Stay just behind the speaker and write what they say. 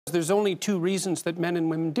There's only two reasons that men and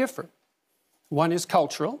women differ. One is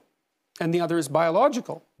cultural, and the other is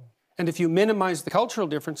biological. And if you minimize the cultural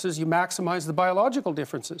differences, you maximize the biological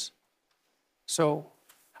differences. So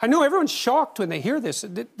I know everyone's shocked when they hear this.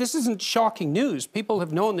 This isn't shocking news. People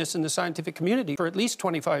have known this in the scientific community for at least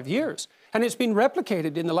 25 years. And it's been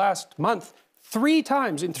replicated in the last month 3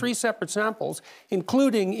 times in 3 separate samples,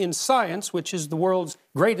 including in Science, which is the world's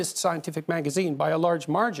greatest scientific magazine by a large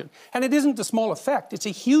margin. And it isn't a small effect, it's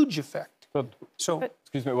a huge effect. But,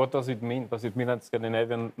 excuse me, what does it mean? Does it mean that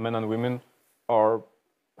Scandinavian men and women are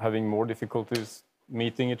having more difficulties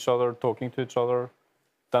meeting each other, talking to each other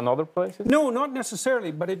than other places? No, not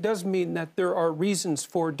necessarily, but it does mean that there are reasons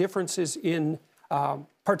for differences in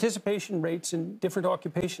participation rates in different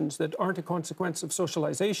occupations that aren't a consequence of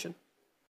socialization.